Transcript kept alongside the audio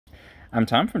I'm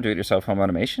Tom from Do-It-Yourself Home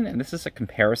Automation, and this is a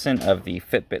comparison of the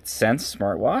Fitbit Sense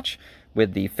smartwatch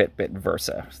with the Fitbit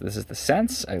Versa. So this is the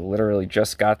Sense. I literally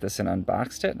just got this and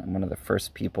unboxed it. I'm one of the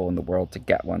first people in the world to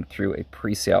get one through a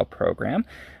pre-sale program.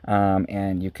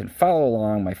 And you can follow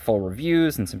along my full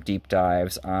reviews and some deep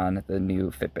dives on the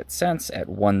new Fitbit Sense at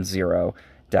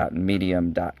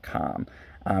 10.medium.com.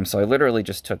 So I literally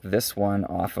just took this one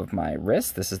off of my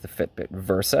wrist. This is the Fitbit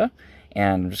Versa.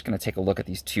 And I'm just going to take a look at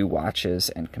these two watches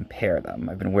and compare them.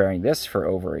 I've been wearing this for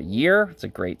over a year. It's a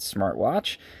great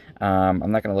smartwatch.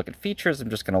 I'm not going to look at features. I'm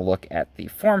just going to look at the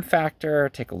form factor,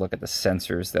 take a look at the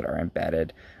sensors that are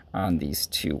embedded on these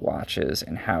two watches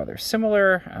and how they're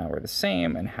similar or the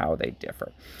same and how they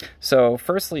differ. So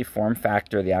firstly, form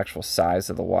factor, the actual size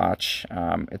of the watch,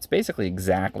 it's basically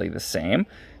exactly the same.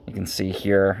 You can see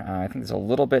here, I think there's a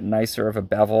little bit nicer of a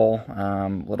bevel, a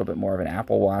little bit more of an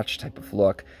Apple Watch type of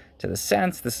look to the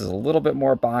Sense. This is a little bit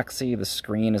more boxy. The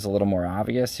screen is a little more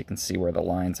obvious. You can see where the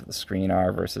lines of the screen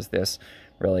are versus this.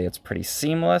 Really, it's pretty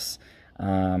seamless.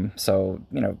 So,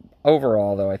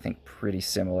 overall, though, I think pretty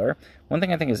similar. One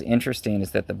thing I think is interesting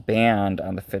is that the band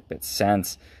on the Fitbit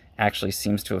Sense actually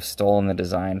seems to have stolen the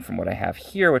design from what I have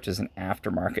here, which is an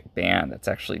aftermarket band that's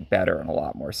actually better and a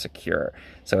lot more secure.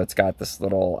 So it's got this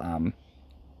little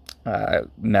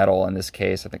metal, in this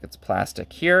case, I think it's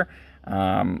plastic here,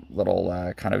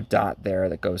 little kind of dot there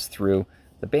that goes through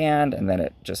the band, and then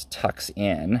it just tucks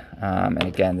in. And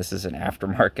again, this is an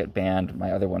aftermarket band.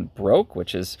 My other one broke,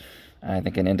 which is, I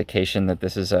think, an indication that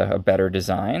this is a better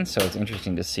design. So it's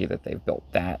interesting to see that they've built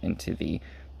that into the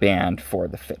band for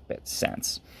the Fitbit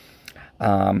Sense.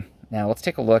 Now let's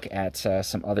take a look at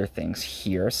some other things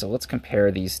here. So let's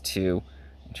compare these two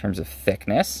in terms of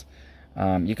thickness.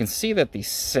 You can see that the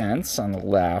Sense on the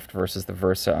left versus the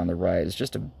Versa on the right is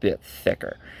just a bit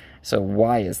thicker. So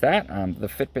why is that? The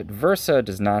Fitbit Versa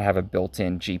does not have a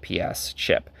built-in GPS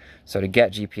chip. So to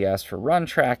get GPS for run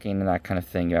tracking and that kind of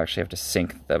thing, you actually have to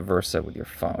sync the Versa with your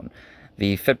phone.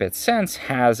 The Fitbit Sense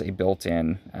has a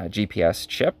built-in GPS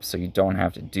chip, so you don't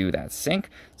have to do that sync.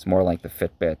 It's more like the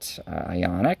Fitbit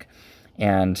Ionic.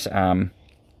 And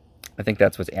I think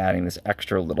that's what's adding this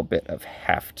extra little bit of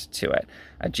heft to it.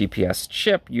 A GPS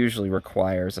chip usually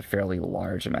requires a fairly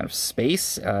large amount of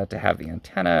space to have the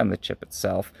antenna and the chip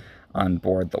itself on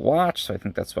board the watch, so I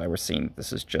think that's why we're seeing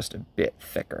this is just a bit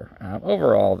thicker.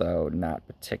 Overall, though, not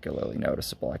particularly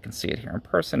noticeable. I can see it here in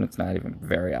person. It's not even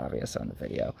very obvious on the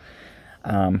video.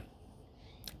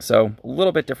 So a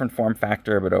little bit different form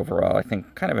factor, but overall I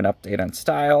think kind of an update on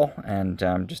style and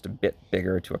just a bit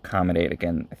bigger to accommodate.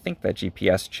 Again, I think that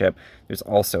GPS chip, there's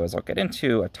also, as I'll get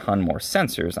into, a ton more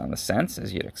sensors on the Sense,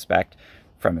 as you'd expect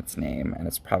from its name, and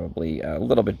it's probably a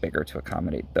little bit bigger to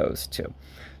accommodate those two.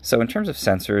 So in terms of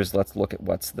sensors, let's look at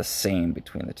what's the same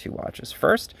between the two watches.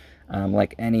 First,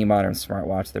 like any modern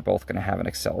smartwatch, they're both going to have an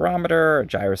accelerometer, a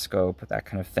gyroscope, that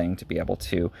kind of thing to be able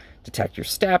to detect your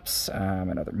steps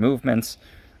and other movements.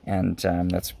 And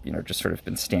that's just sort of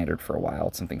been standard for a while.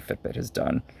 It's something Fitbit has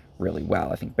done really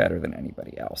well, I think better than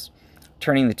anybody else.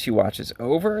 Turning the two watches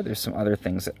over, there's some other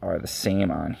things that are the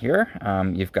same on here.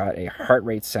 You've got a heart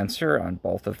rate sensor on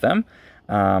both of them.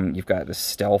 You've got the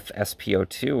Stealth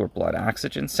SpO2 or blood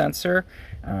oxygen sensor.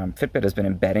 Fitbit has been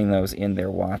embedding those in their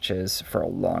watches for a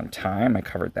long time. I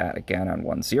covered that again on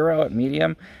 1.0 at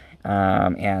Medium.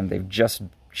 And they've just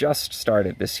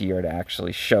started this year to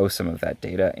actually show some of that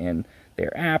data in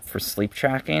their app for sleep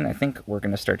tracking. I think we're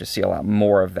going to start to see a lot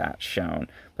more of that shown,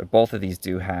 but both of these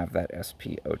do have that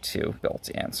SpO2 built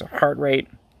in. So heart rate,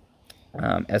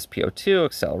 SpO2,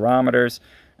 accelerometers,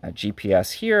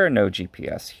 GPS here, no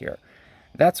GPS here.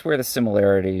 That's where the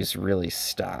similarities really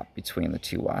stop between the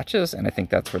two watches, and I think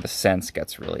that's where the Sense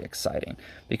gets really exciting,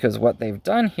 because what they've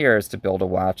done here is to build a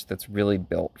watch that's really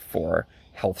built for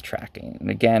health tracking.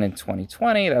 And again, in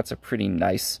 2020, that's a pretty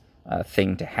nice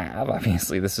thing to have.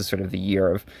 Obviously, this is sort of the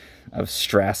year of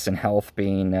stress and health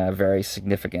being very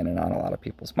significant and on a lot of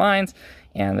people's minds,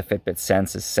 and the Fitbit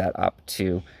Sense is set up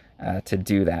to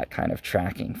do that kind of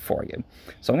tracking for you.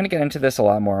 So I'm going to get into this a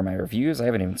lot more in my reviews. I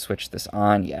haven't even switched this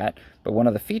on yet, but one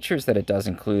of the features that it does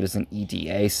include is an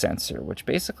Eda Sensor, which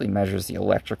basically measures the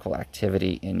electrical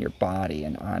activity in your body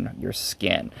and on your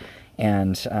skin.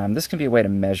 And this can be a way to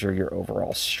measure your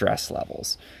overall stress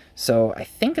levels. So I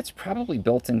think it's probably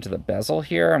built into the bezel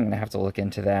here. I'm going to have to look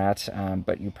into that,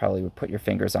 but you probably would put your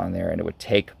fingers on there and it would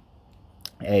take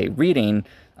a reading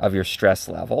of your stress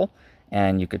level,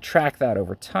 and you could track that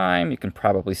over time. You can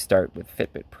probably start with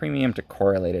Fitbit Premium to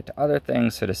correlate it to other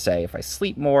things. So to say, if I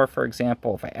sleep more, for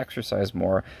example, if I exercise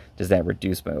more, does that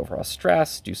reduce my overall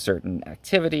stress? Do certain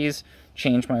activities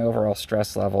change my overall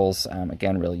stress levels.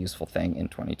 Again, really useful thing in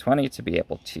 2020 to be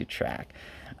able to track.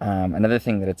 Another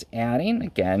thing that it's adding,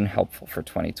 again, helpful for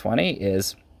 2020,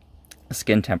 is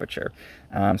skin temperature.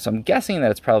 So I'm guessing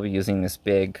that it's probably using this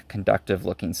big conductive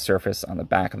looking surface on the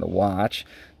back of the watch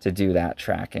to do that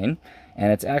tracking.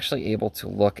 And it's actually able to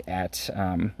look at,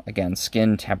 again,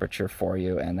 skin temperature for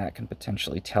you, and that can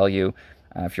potentially tell you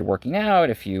if you're working out,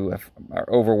 if you are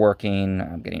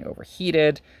overworking, getting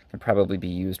overheated. Can probably be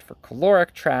used for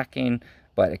caloric tracking,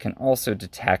 but it can also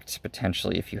detect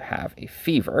potentially if you have a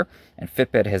fever. And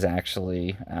Fitbit has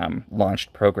actually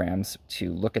launched programs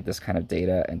to look at this kind of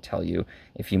data and tell you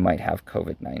if you might have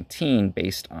COVID-19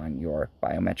 based on your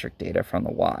biometric data from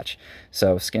the watch.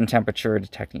 So skin temperature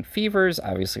detecting fevers,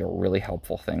 obviously a really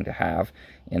helpful thing to have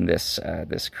in this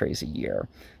crazy year.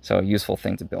 So a useful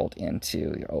thing to build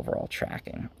into your overall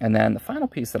tracking. And then the final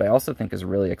piece that I also think is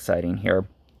really exciting here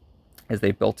is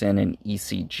they built in an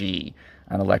ECG,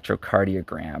 an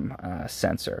electrocardiogram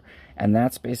sensor. And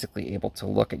that's basically able to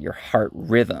look at your heart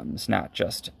rhythms, not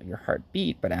just your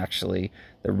heartbeat, but actually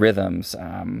the rhythms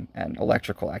and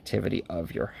electrical activity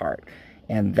of your heart.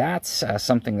 And that's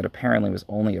something that apparently was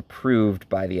only approved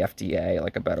by the FDA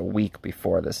like about a week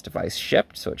before this device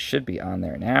shipped, so it should be on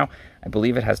there now. I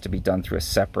believe it has to be done through a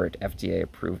separate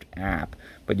FDA-approved app,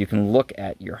 but you can look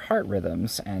at your heart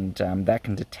rhythms, and that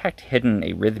can detect hidden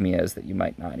arrhythmias that you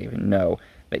might not even know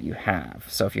that you have.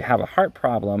 So if you have a heart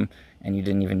problem and you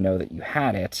didn't even know that you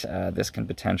had it, this can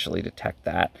potentially detect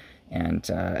that and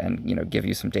give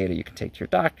you some data you can take to your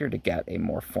doctor to get a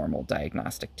more formal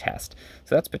diagnostic test.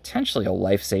 So that's potentially a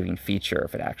life-saving feature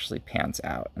if it actually pans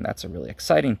out, and that's a really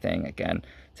exciting thing, again,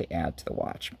 to add to the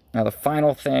watch. Now the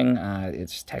final thing,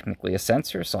 it's technically a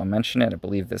sensor, so I'll mention it. I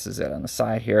believe this is it on the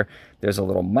side here. There's a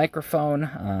little microphone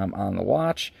on the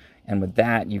watch, and with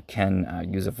that you can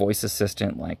use a voice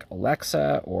assistant like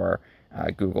Alexa or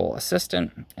Google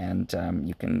Assistant, and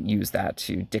you can use that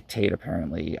to dictate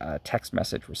apparently text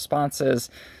message responses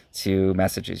to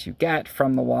messages you get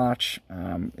from the watch.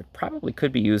 It probably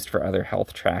could be used for other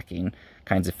health tracking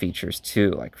kinds of features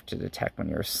too, like to detect when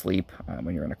you're asleep,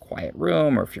 when you're in a quiet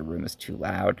room, or if your room is too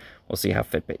loud. We'll see how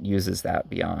Fitbit uses that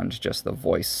beyond just the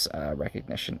voice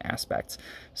recognition aspects.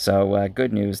 So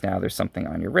good news, now there's something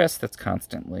on your wrist that's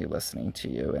constantly listening to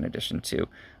you, in addition to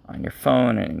on your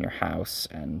phone and in your house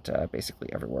and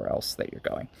basically everywhere else that you're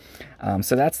going.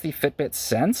 So that's the Fitbit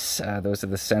Sense. Those are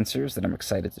the sensors that I'm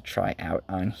excited to try out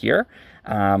on here.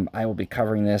 I will be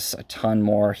covering this a ton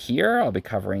more here. I'll be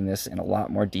covering this in a lot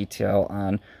more detail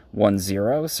on 10,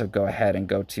 so go ahead and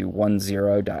go to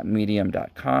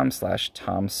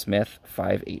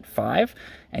 10.medium.com/TomSmith585,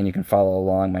 and you can follow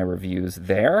along my reviews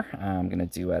there. I'm going to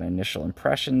do an initial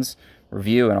impressions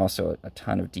review and also a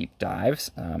ton of deep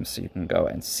dives, so you can go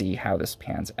and see how this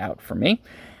pans out for me.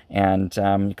 And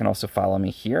you can also follow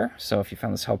me here, so if you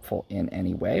found this helpful in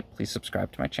any way, please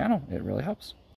subscribe to my channel. It really helps.